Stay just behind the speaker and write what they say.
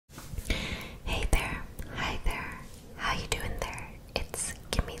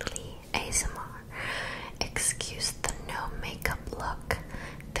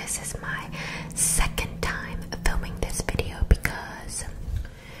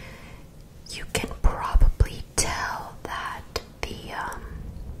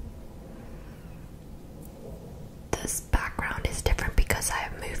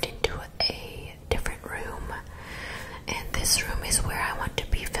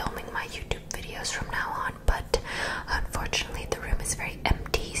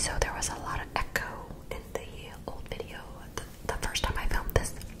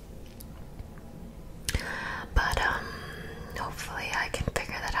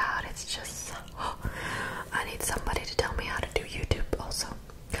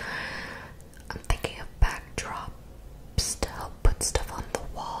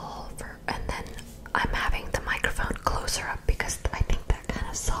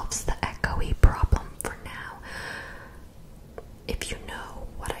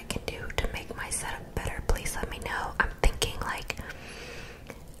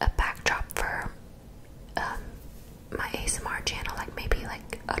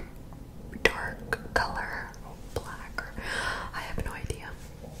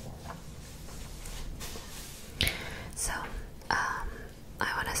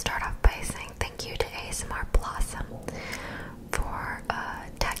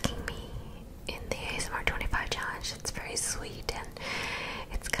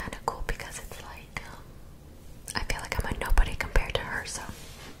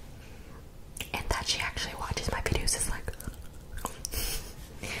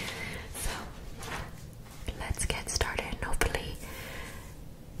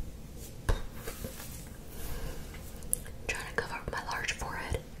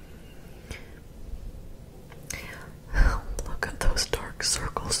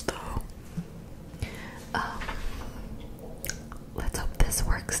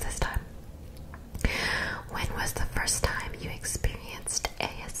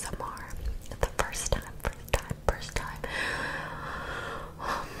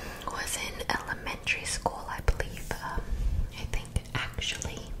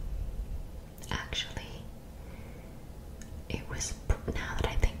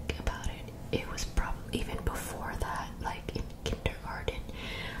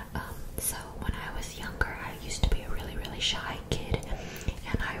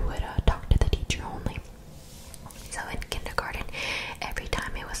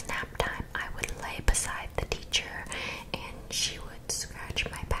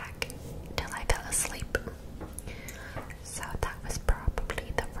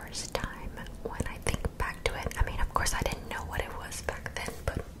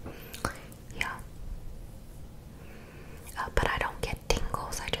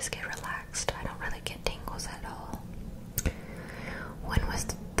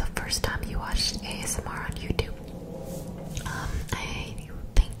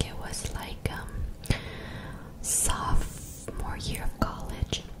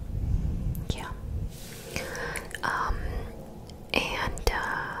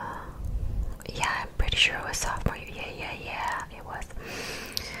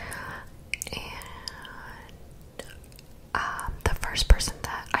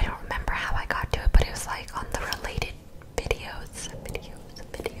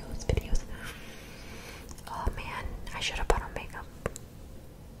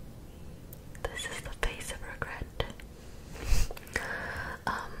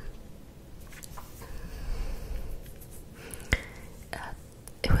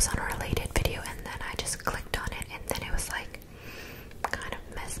was an unrelated video, and then I just clicked on it, and then it was like kind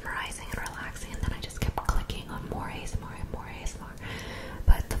of mesmerizing and relaxing, and then I just kept clicking on more ASMR and more ASMR.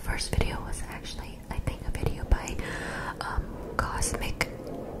 But the first video was actually, I think, a video by Cosmic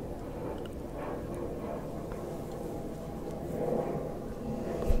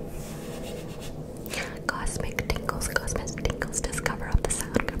Cosmic Tingles, just cover up the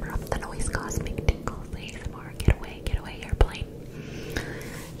sound, cover up the noise. Cosmic Tingles ASMR. Get away, airplane.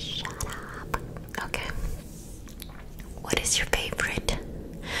 Shut up. Okay. What is your favorite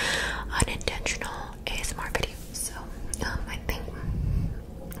unintentional ASMR video? So, I think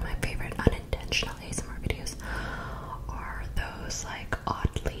my favorite unintentional ASMR videos are those like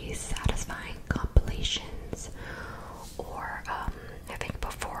oddly satisfying compilations, or I think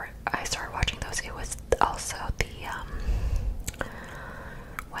before I started watching those, it was also the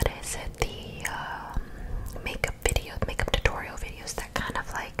what is it? The makeup tutorial videos that kind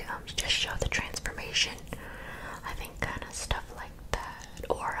of like just show the transformation. I think kind of stuff like that,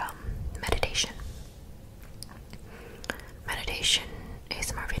 or meditation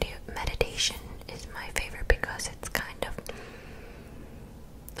ASMR video. Meditation is my favorite because it's kind of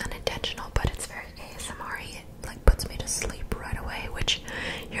unintentional, but it's very ASMR-y. It like puts me to sleep right away, which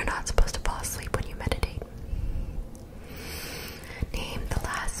you're not supposed to fall asleep when you meditate. Name the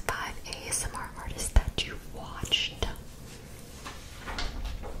last 5 ASMR artists that you watched.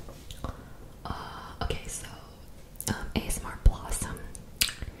 Okay, so ASMR Blossom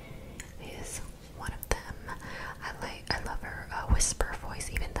is one of them. I love her whisper voice,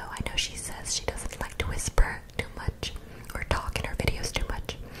 even though I know she says she doesn't like to whisper too much or talk in her videos too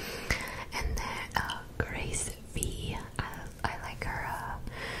much. And then Gracev, I like her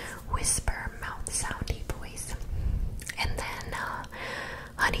whisper mouth soundy voice. And then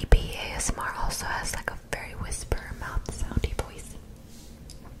HunniBee ASMR also has like a very whisper mouth soundy voice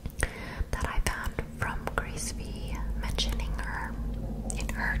that I found from Gracev mentioning her in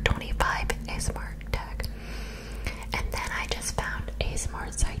her 25 ASMR tag. And then I just found ASMR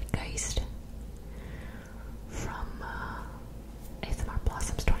Zeitgeist from ASMR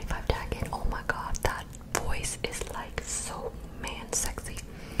Blossom's 25 tag, and oh my god, that voice is like so man sexy.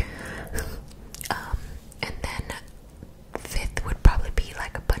 And then 5th would probably be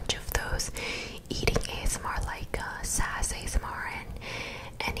like a bunch of those eating ASMR, like SAS-ASMR and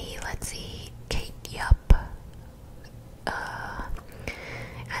any, let's see, Kate Yup,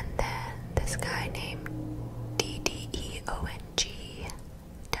 and then this guy named ddeong-gae.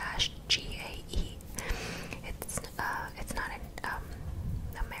 It's not an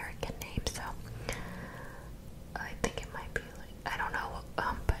American name, so I think it might be like, I don't know,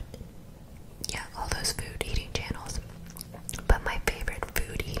 but yeah, all those food eating channels. But my favorite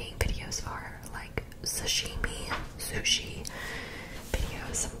food eating videos are like sashimi, sushi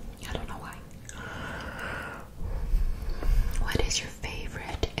videos. I don't know why. What is your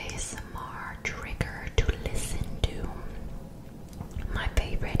favorite ASMR trigger to listen to? My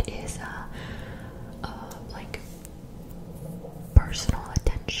favorite is like personal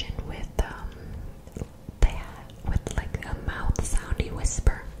attention with like a mouth soundy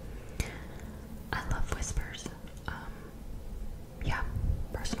whisper. I love whispers. Yeah,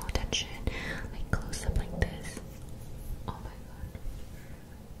 personal attention, like close up like this. Oh my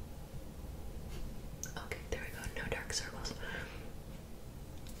god. Okay, there we go. No dark circles.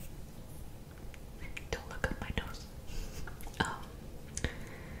 Don't look up my nose.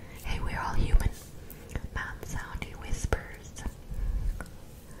 Hey, we're all human. Mouth soundy whispers.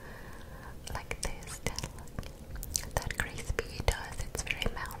 Like this. That Gracev does. It's very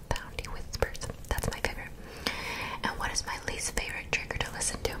mouth soundy whispers. That's my favorite. And what is my least favorite trigger to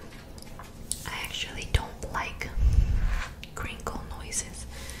listen to? I actually don't like crinkle noises.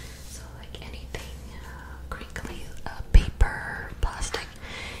 So like anything crinkly, paper, plastic,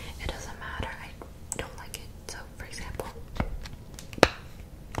 it doesn't matter. I don't like it. So for example,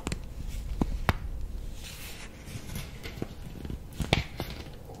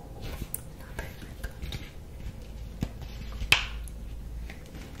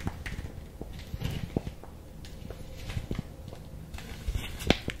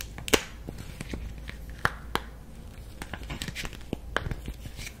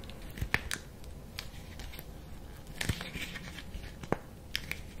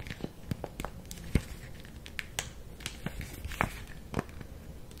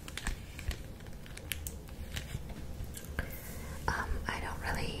 I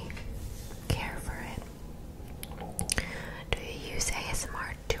don't really care for it. Do you use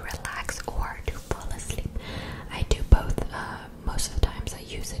ASMR to relax or to fall asleep? I do both. Most of the times I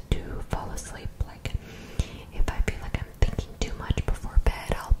use it to fall asleep. Like if I feel like I'm thinking too much before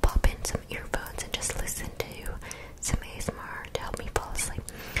bed, I'll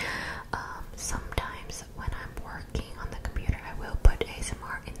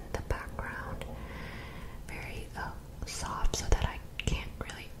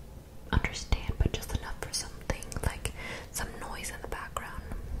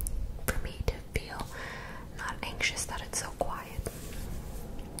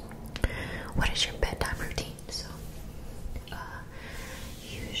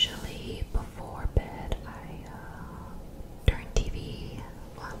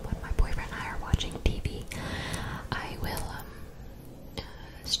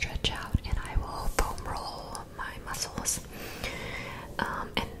stretch out and I will foam roll my muscles.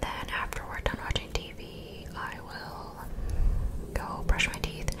 And then after we're done watching TV, I will go brush my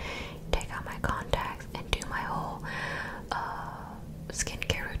teeth, take out my contacts, and do my whole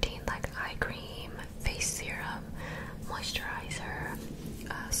skincare routine, like eye cream, face serum, moisturizer,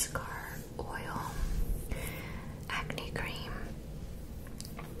 scar oil, acne cream.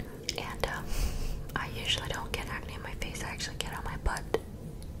 And I usually don't get acne on my face, I actually get on my butt.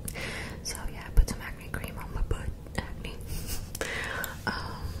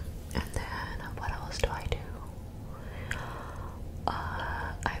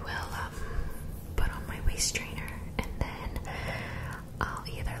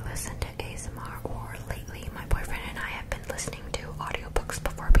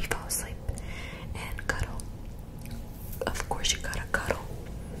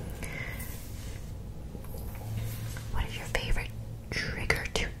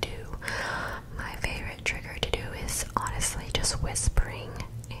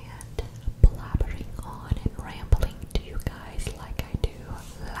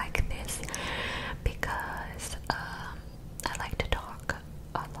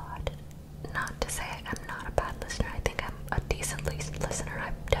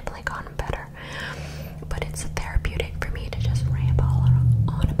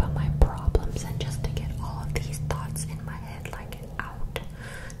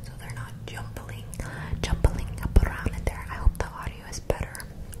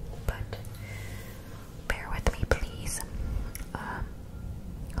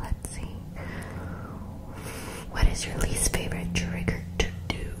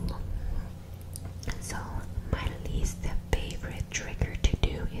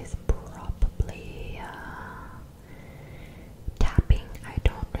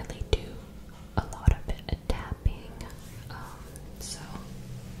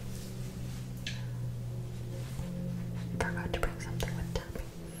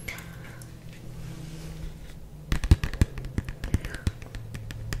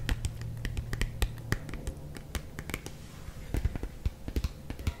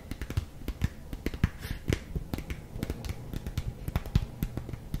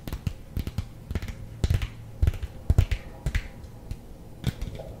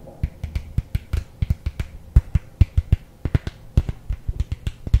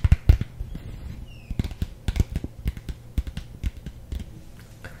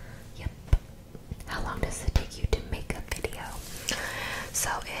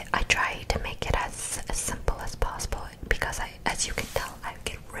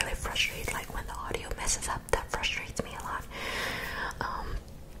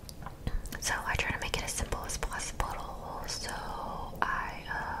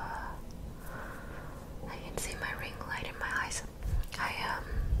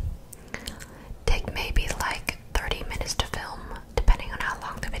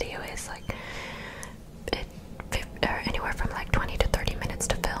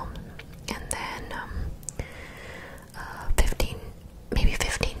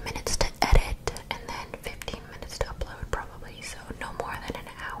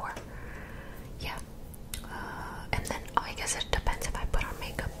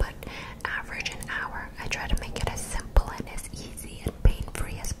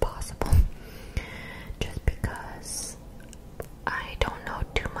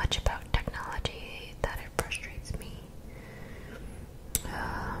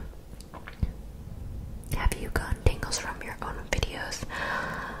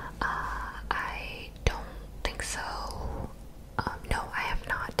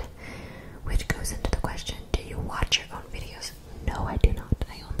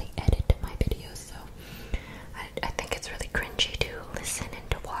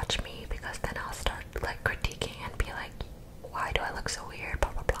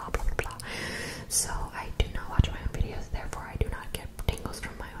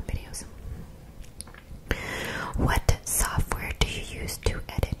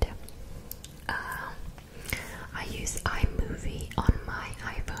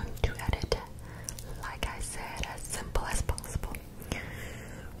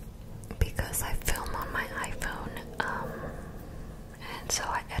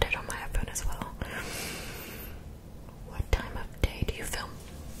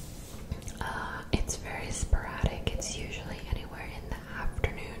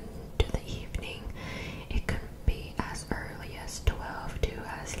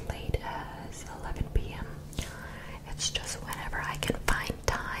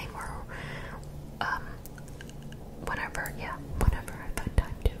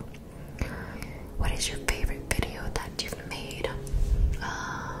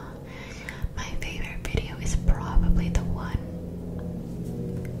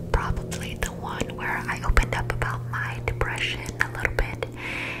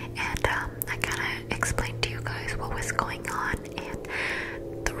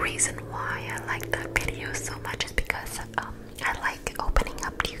 reason why I like that video so much is because I like opening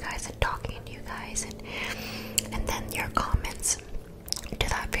up to you guys and talking to you guys, and then your comments to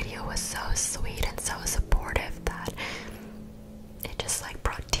that video was so sweet and so supportive that it just like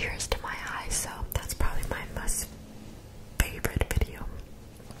brought tears to my eyes. So that's probably my most favorite video.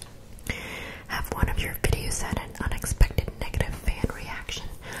 Have one of your videos had an unexpected negative fan reaction?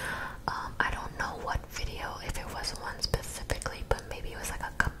 I don't know what video, if it was one specifically, but maybe it was like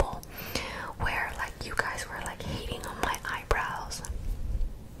a couple where like you guys were like hating on my eyebrows.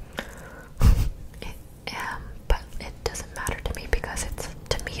 But it doesn't matter to me because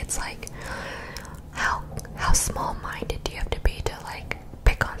to me it's like how small-minded do you have to be to like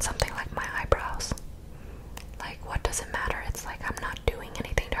pick on something like my eyebrows? Like, what does it matter? It's like I'm not doing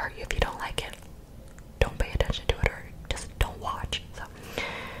anything to hurt you. If you don't like it, don't pay attention to it or just don't watch. So,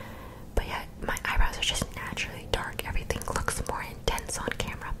 but yeah, my eyebrows are just naturally dark. Everything looks more intense on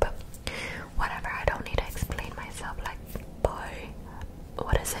camera, but whatever. I don't need to explain myself like by,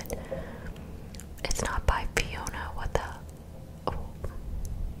 what is it? It's not by Fiona. What the? Oh,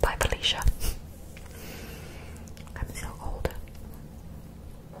 by Felicia. I'm so old.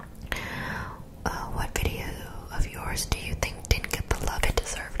 What video of yours do you think didn't get the love it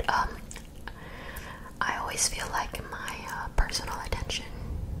deserved? I always feel like my personal attention,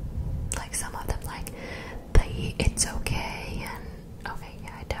 like some of them, like the it's okay and okay,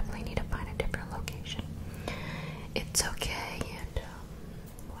 yeah, I definitely need to find a different location. It's okay and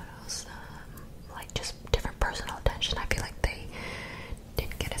what else? Like just different personal attention. I feel like they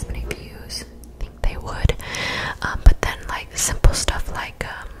didn't get as many views. I think they would. But then like simple stuff like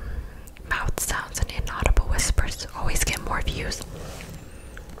mouth sounds and inaudible whispers always get more views.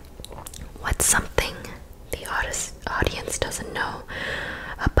 What's something the audience doesn't know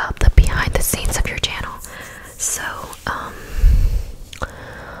about the behind the scenes of your channel? So,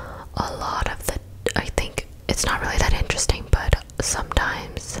 a lot of I think it's not really that interesting, but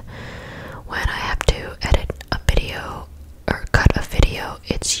sometimes when I have to edit a video or cut a video,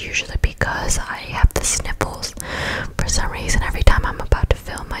 it's usually because I have the sniffles. For some reason, every time I'm about to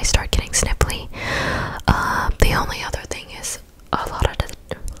film, I start getting sniffly. The only other thing is a lot of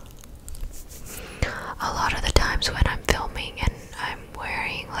the times when I'm filming and I'm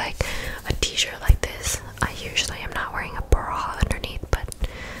wearing like a t-shirt like this, I usually am not wearing a bra underneath, but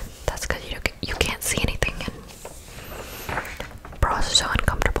that's because you can't see anything and bras are so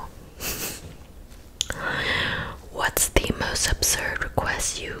uncomfortable. What's the most absurd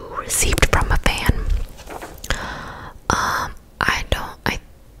request you received from a fan?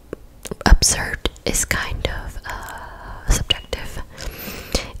 Absurd is kind of subjective,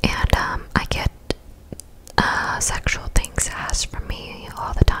 and I get sexual things asked from me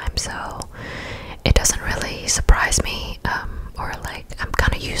all the time, so it doesn't really surprise me, or like I'm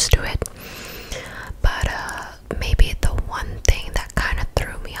kind of used to it. But maybe the one thing that kind of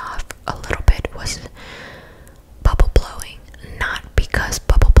threw me off a little bit was bubble blowing. Not because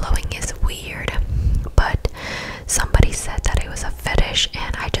bubble blowing is weird, but somebody said that it was a fetish,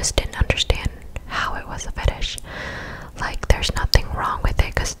 and I just didn't understand how it was a fetish. Like, there's nothing wrong with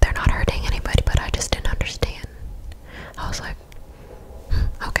it because they're not hurting anybody, but I just didn't understand. I was like,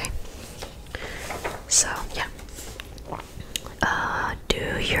 okay. So, yeah.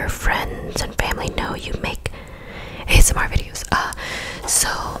 Do your friends and family know you make ASMR videos? So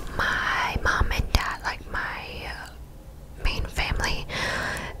my mom and dad, like my main family,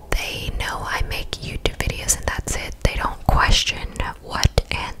 they know I make YouTube videos and that's it. They don't question what,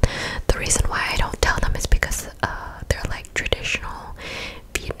 and the reason why I don't tell them is because they're like traditional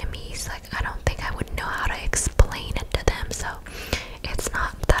Vietnamese. Like, I don't think I would know how to explain it to them, so it's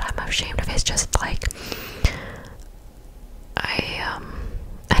not that I'm ashamed of it. It's just like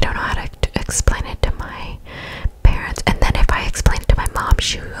I don't know how to explain it to my parents, and then if I explain it to my mom,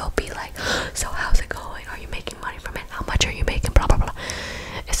 she will be like, so how's it going? Are you making money from it? How much are you making? Blah blah blah.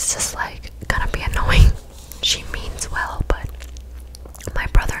 It's just like gonna be annoying. She means well, but my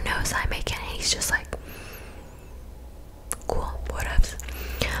brother knows I make it, and he's just like, cool, whatevs.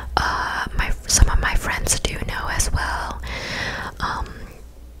 Some of my friends do know as well,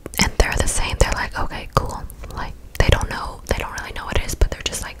 and they're the same. They're like, okay, cool. Like, they don't really know what it is, but they're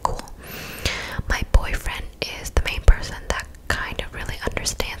just like, cool. My boyfriend is the main person that kind of really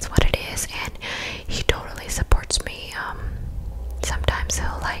understands what it is, and he totally supports me. Sometimes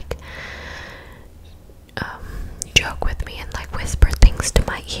he'll like joke with me and like whisper things to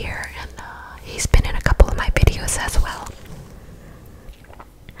my ear, and he's been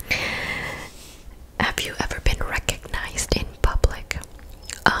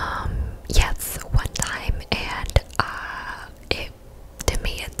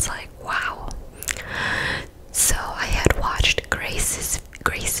like, wow. So I had watched Grace's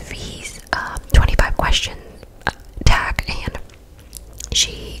 25 question tag, and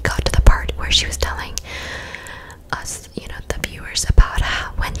she got to the part where she was telling us, you know, the viewers, about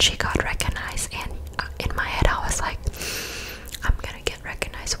when she got recognized. And in my head I was like, I'm gonna get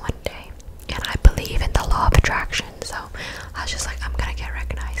recognized one day, and I believe in the law of attraction, so I was just like, I'm gonna get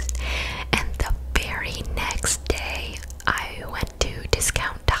recognized. And the very next day I went to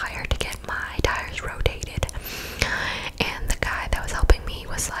Discount Tire to get my tires rotated, and the guy that was helping me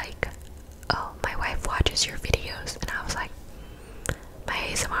was like, oh, my wife watches your videos. And I was like, my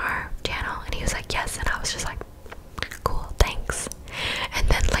ASMR channel? And he was like, yes. And I was just like, cool, thanks. And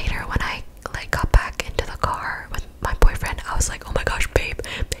then later when I like got back into the car with my boyfriend, I was like, oh my gosh, babe,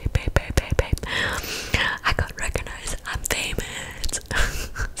 I got recognized, I'm famous.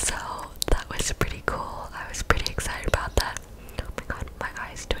 So that was pretty cool. I was pretty excited about that. Oh my god, my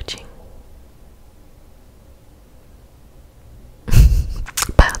eyes twitching.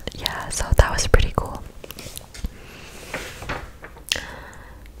 But yeah, so that was pretty cool.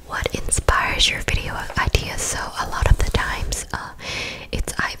 What inspires your video ideas? So a lot of the times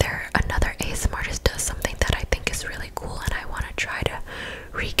it's either another ASMR artist does something that I think is really cool and I want to try to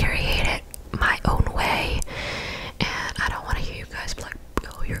recreate it my own way, and I don't want to hear you guys be like,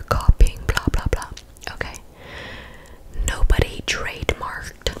 oh, you're copying blah blah blah. Okay, nobody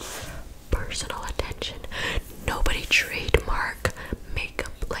trademarked personal attention, nobody trademark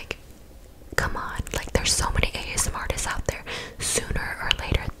makeup. Like, come on, like there's so many ASMR artists out there. Sooner or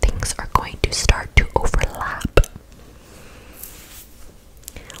later things are going to start to overlap.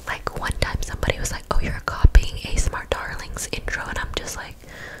 Like one time somebody was like, oh, you're copying ASMR Darling's intro, and I'm just like,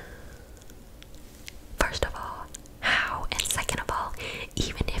 first of all, how? And second of all,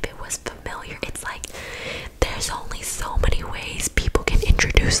 even if it was familiar, it's like there's only so many ways people can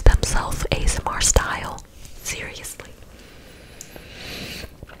introduce themselves ASMR style. Seriously.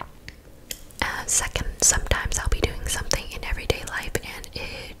 Second, sometimes I'll be doing something in everyday life and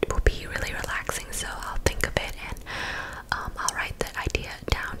it will be really relaxing, so I'll think of it and I'll write the idea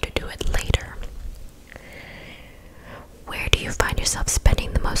down to do it later. Where do you find yourself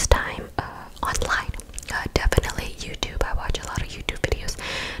spending the most time online? Definitely YouTube. I watch a lot of YouTube videos,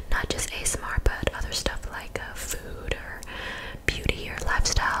 not just ASMR, but other stuff like food or beauty or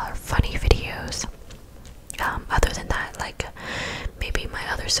lifestyle or funny videos. Other than that, like maybe my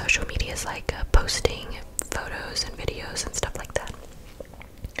other social medias, like posting photos and videos and stuff like that.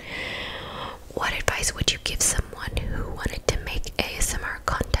 What advice would you give someone who wanted to make ASMR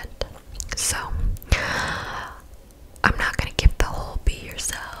content? So I'm not gonna give the whole be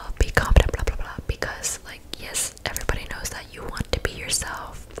yourself, be confident, blah blah blah, because like, yes, everybody knows that you want to be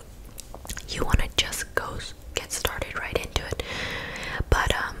yourself. You want to just get started right into it.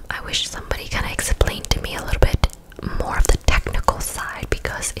 But I wish somebody kind of explained to me a little bit more of the technical side,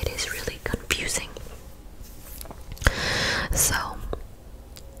 because it is really confusing. So,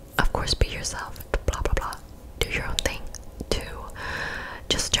 of course, be yourself, blah blah blah, do your own thing.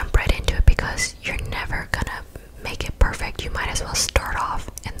 Just jump right into it, because you're never gonna make it perfect. You might as well start off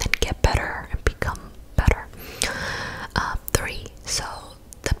and then get better and become better. 3. So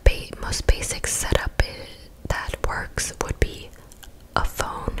the most basic setup that works would be a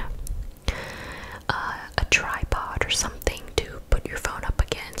phone, a tripod or something to put your phone up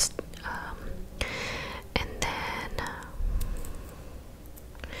against, and then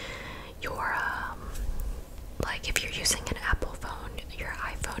your like if you're using an Apple phone, your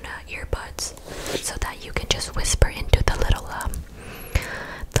iPhone earbuds, so that you can just whisper into the little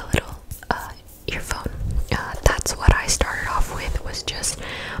earphone. That's what I started off with, was just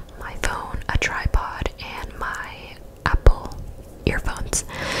my phone, a tripod, and my Apple earphones,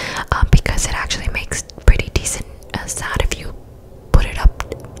 because it actually makes pretty decent sound if you put it up.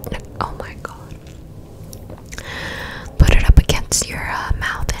 Oh my god! Put it up against your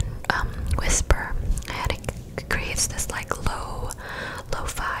mouth and whisper, and it creates this like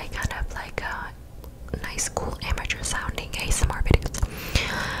lo-fi kind of like nice, cool, amateur sounding ASMR videos.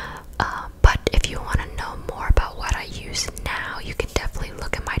 But if you want to know more about what I use now, you can definitely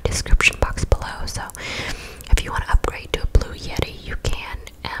look at my description box below. So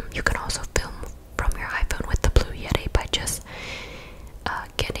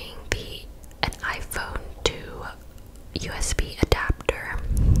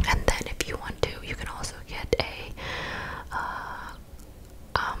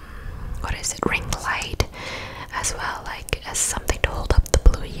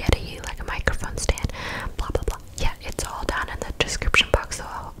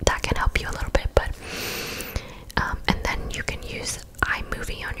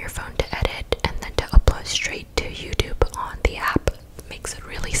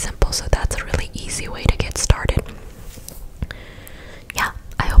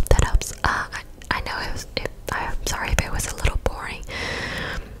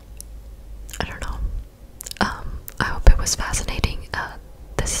was fascinating.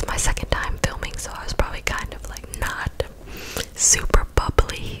 This is my second time filming, so I was probably kind of like not super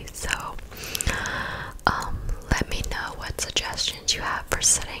bubbly. So let me know what suggestions you have for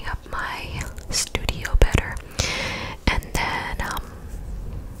setting up my studio better. And then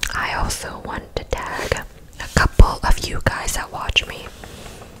I also want to tag a couple of you guys that watch me.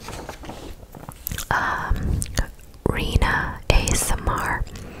 Rina ASMR,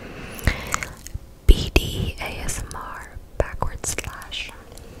 BDASMR /,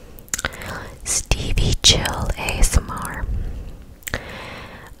 StevieChill ASMR,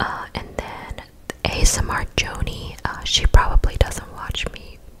 and then ASMR Jonie. She probably doesn't watch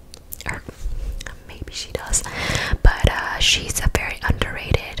me, or maybe she does, but she's a very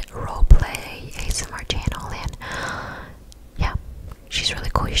underrated roleplay ASMR channel, and yeah, she's really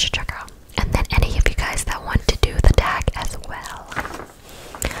cool. You should check her out. And then any of you guys that want to do the tag as well.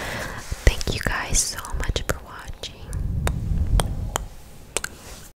 Thank you guys so